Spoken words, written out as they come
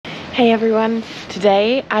Hey everyone,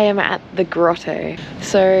 today I am at the Grotto.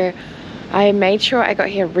 So I made sure I got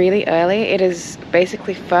here really early. It is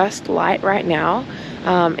basically first light right now.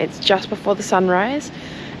 It's just before the sunrise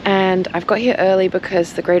and I've got here early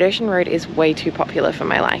because the Great Ocean Road is way too popular for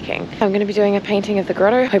my liking. I'm going to be doing a painting of the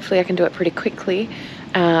grotto. Hopefully I can do it pretty quickly.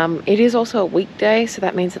 It is also a weekday, so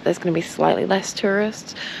that means that there's going to be slightly less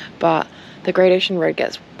tourists, but the Great Ocean Road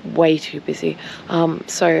gets way too busy.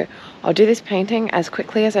 So I'll do this painting as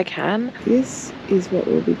quickly as I can. This is what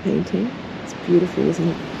we'll be painting. It's beautiful, isn't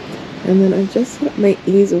it? And then I've just set up my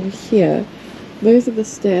easel here. Those are the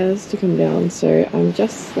stairs to come down, so I'm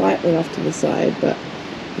just slightly off to the side, but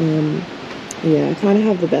yeah, I kind of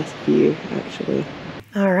have the best view actually.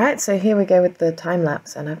 Alright, so here we go with the time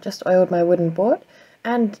lapse, and I've just oiled my wooden board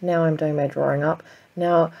and now I'm doing my drawing up.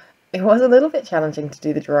 Now, it was a little bit challenging to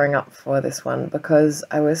do the drawing up for this one because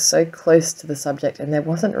I was so close to the subject and there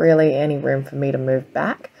wasn't really any room for me to move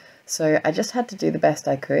back. So I just had to do the best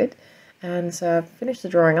I could. And so I've finished the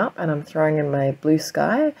drawing up and I'm throwing in my blue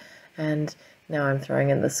sky, and now I'm throwing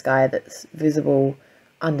in the sky that's visible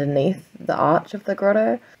underneath the arch of the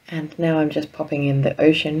grotto. And now I'm just popping in the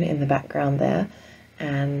ocean in the background there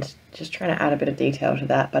and just trying to add a bit of detail to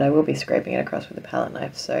that, but I will be scraping it across with a palette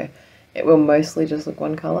knife, so it will mostly just look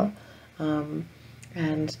one colour.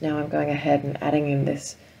 And now I'm going ahead and adding in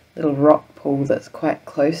this little rock pool that's quite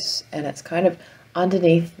close, and it's kind of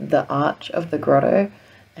underneath the arch of the grotto,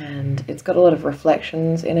 and it's got a lot of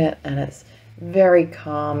reflections in it, and it's very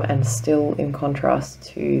calm and still in contrast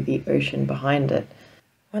to the ocean behind it.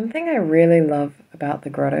 One thing I really love about the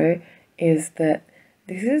grotto is that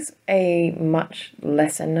this is a much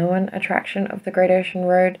lesser known attraction of the Great Ocean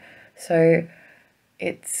Road, so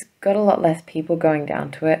it's got a lot less people going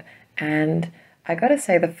down to it. And I gotta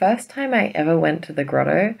say, the first time I ever went to the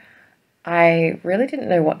grotto, I really didn't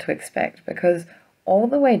know what to expect, because all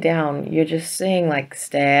the way down you're just seeing like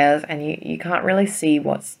stairs and you can't really see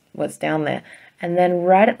what's down there. And then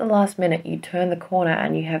right at the last minute you turn the corner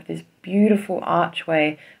and you have this beautiful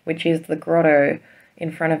archway, which is the grotto,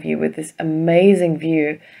 in front of you with this amazing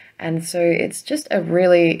view. And so it's just a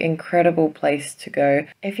really incredible place to go.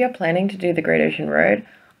 If you're planning to do the Great Ocean Road,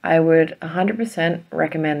 I would 100%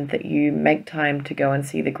 recommend that you make time to go and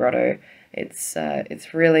see the grotto.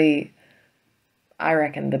 It's really, I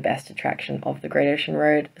reckon, the best attraction of the Great Ocean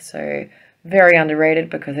Road. So very underrated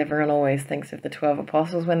because everyone always thinks of the 12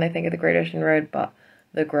 Apostles when they think of the Great Ocean Road, but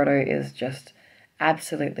the grotto is just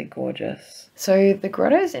absolutely gorgeous. So the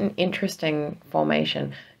grotto is an interesting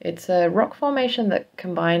formation. It's a rock formation that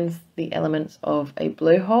combines the elements of a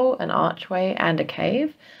blowhole, an archway, and a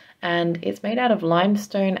cave, and it's made out of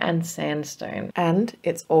limestone and sandstone, and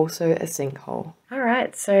it's also a sinkhole.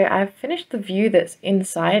 Alright, so I've finished the view that's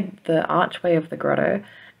inside the archway of the grotto,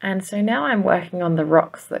 and so now I'm working on the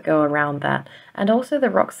rocks that go around that, and also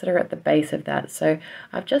the rocks that are at the base of that. So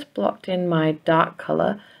I've just blocked in my dark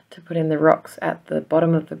colour to put in the rocks at the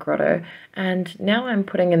bottom of the grotto, and now I'm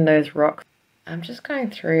putting in those rocks. I'm just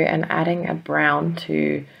going through and adding a brown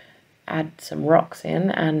to add some rocks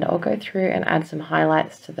in, and I'll go through and add some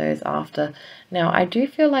highlights to those after. Now I do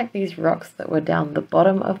feel like these rocks that were down the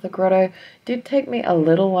bottom of the grotto did take me a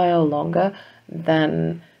little while longer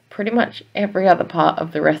than pretty much every other part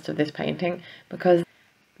of the rest of this painting, because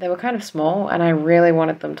they were kind of small and I really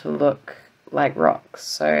wanted them to look like rocks,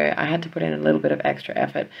 so I had to put in a little bit of extra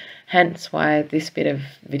effort, hence why this bit of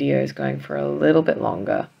video is going for a little bit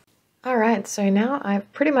longer. Alright, so now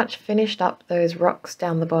I've pretty much finished up those rocks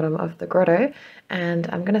down the bottom of the grotto, and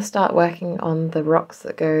I'm going to start working on the rocks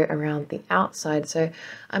that go around the outside. So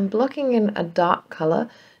I'm blocking in a dark colour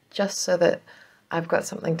just so that I've got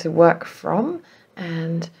something to work from,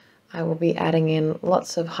 and I will be adding in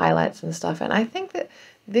lots of highlights and stuff. And I think that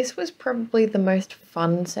this was probably the most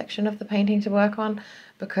fun section of the painting to work on,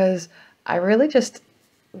 because I really just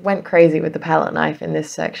went crazy with the palette knife in this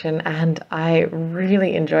section, and I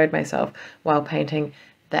really enjoyed myself while painting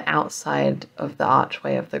the outside of the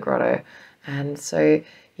archway of the grotto. And so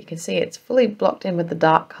you can see it's fully blocked in with the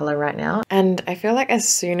dark colour right now, and I feel like as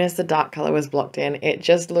soon as the dark colour was blocked in, it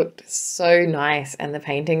just looked so nice and the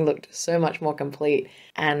painting looked so much more complete,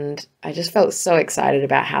 and I just felt so excited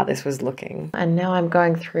about how this was looking. And now I'm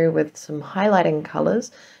going through with some highlighting colours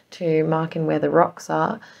to mark in where the rocks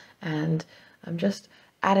are, and I'm just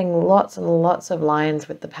adding lots and lots of lines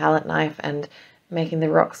with the palette knife and making the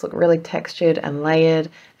rocks look really textured and layered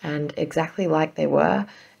and exactly like they were,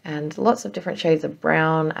 and lots of different shades of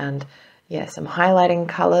brown, and yeah, some highlighting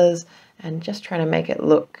colors, and just trying to make it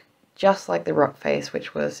look just like the rock face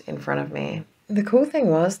which was in front of me. The cool thing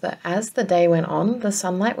was that as the day went on, the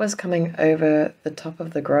sunlight was coming over the top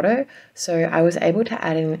of the grotto, so I was able to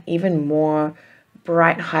add in even more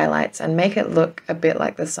bright highlights and make it look a bit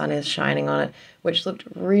like the sun is shining on it, which looked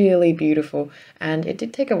really beautiful. And it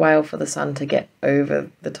did take a while for the sun to get over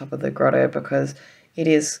the top of the grotto because it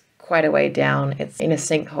is quite a way down. It's in a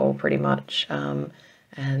sinkhole pretty much.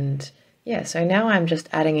 And yeah, so now I'm just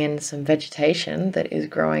adding in some vegetation that is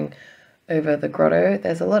growing over the grotto.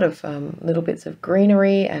 There's a lot of little bits of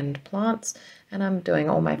greenery and plants, and I'm doing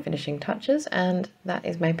all my finishing touches, and that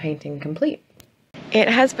is my painting complete. It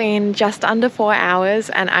has been just under 4 hours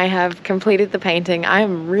and I have completed the painting.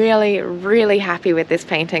 I'm really happy with this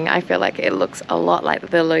painting. I feel like it looks a lot like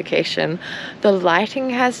the location. The lighting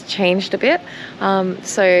has changed a bit,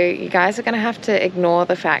 so you guys are going to have to ignore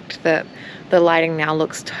the fact that the lighting now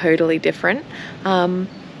looks totally different.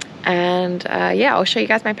 Yeah, I'll show you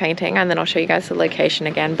guys my painting and then I'll show you guys the location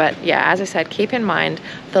again. But yeah, as I said, keep in mind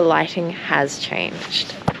the lighting has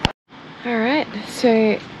changed. Alright,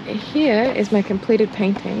 so here is my completed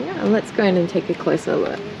painting, and let's go in and take a closer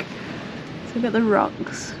look. So we've got the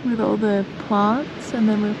rocks with all the plants, and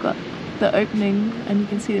then we've got the opening, and you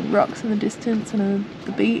can see the rocks in the distance, and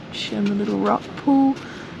the beach, and the little rock pool,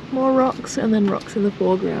 more rocks, and then rocks in the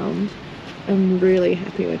foreground. I'm really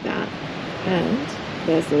happy with that. And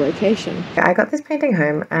there's the location. I got this painting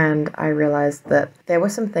home and I realized that there were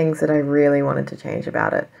some things that I really wanted to change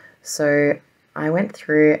about it. So I went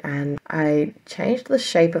through and I changed the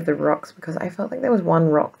shape of the rocks because I felt like there was one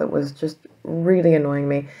rock that was just really annoying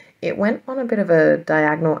me. It went on a bit of a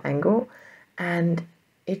diagonal angle and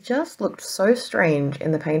it just looked so strange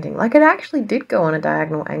in the painting. Like it actually did go on a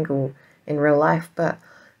diagonal angle in real life, but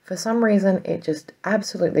for some reason it just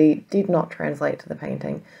absolutely did not translate to the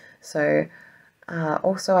painting. So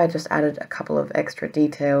also I just added a couple of extra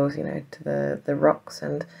details, you know, to the rocks,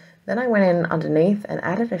 and then I went in underneath and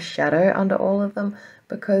added a shadow under all of them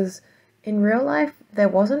because in real life there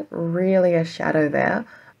wasn't really a shadow there.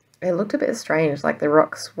 It looked a bit strange, like the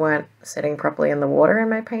rocks weren't sitting properly in the water in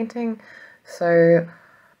my painting. So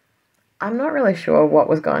I'm not really sure what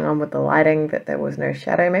was going on with the lighting, that there was no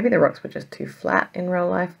shadow. Maybe the rocks were just too flat in real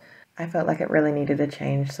life. I felt like it really needed a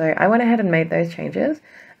change. So I went ahead and made those changes,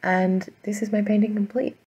 and this is my painting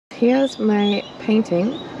complete. Here's my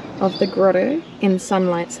painting of the grotto in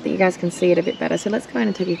sunlight so that you guys can see it a bit better. So let's go in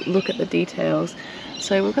and take a look at the details.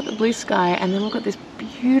 So we've got the blue sky, and then we've got this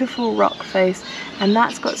beautiful rock face, and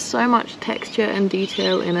that's got so much texture and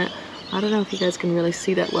detail in it. I don't know if you guys can really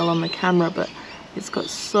see that well on the camera, but it's got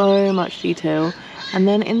so much detail. And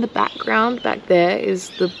then in the background back there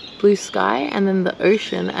is the blue sky and then the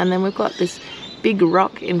ocean, and then we've got this big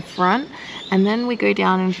rock in front, and then we go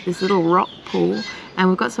down into this little rock pool and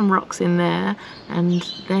we've got some rocks in there, and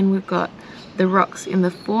then we've got the rocks in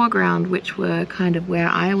the foreground, which were kind of where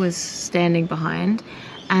I was standing behind,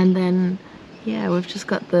 and then yeah, we've just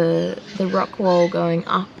got the rock wall going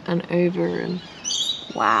up and over, and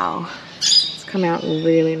wow, it's come out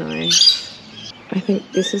really nice. I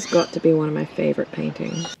think this has got to be one of my favorite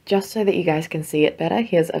paintings. Just so that you guys can see it better,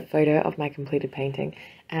 here's a photo of my completed painting,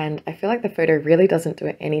 and I feel like the photo really doesn't do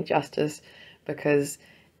it any justice because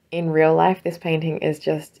in real life this painting is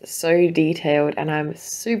just so detailed, and I'm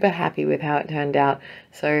super happy with how it turned out.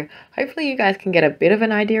 So hopefully you guys can get a bit of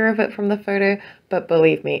an idea of it from the photo, but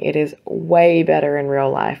believe me, it is way better in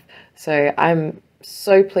real life. So I'm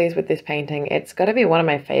so pleased with this painting. It's got to be one of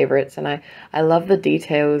my favorites, and I love the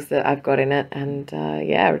details that I've got in it, and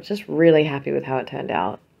yeah, just really happy with how it turned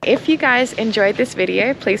out. If you guys enjoyed this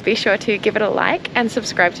video, please be sure to give it a like and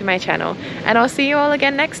subscribe to my channel, and I'll see you all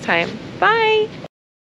again next time. Bye!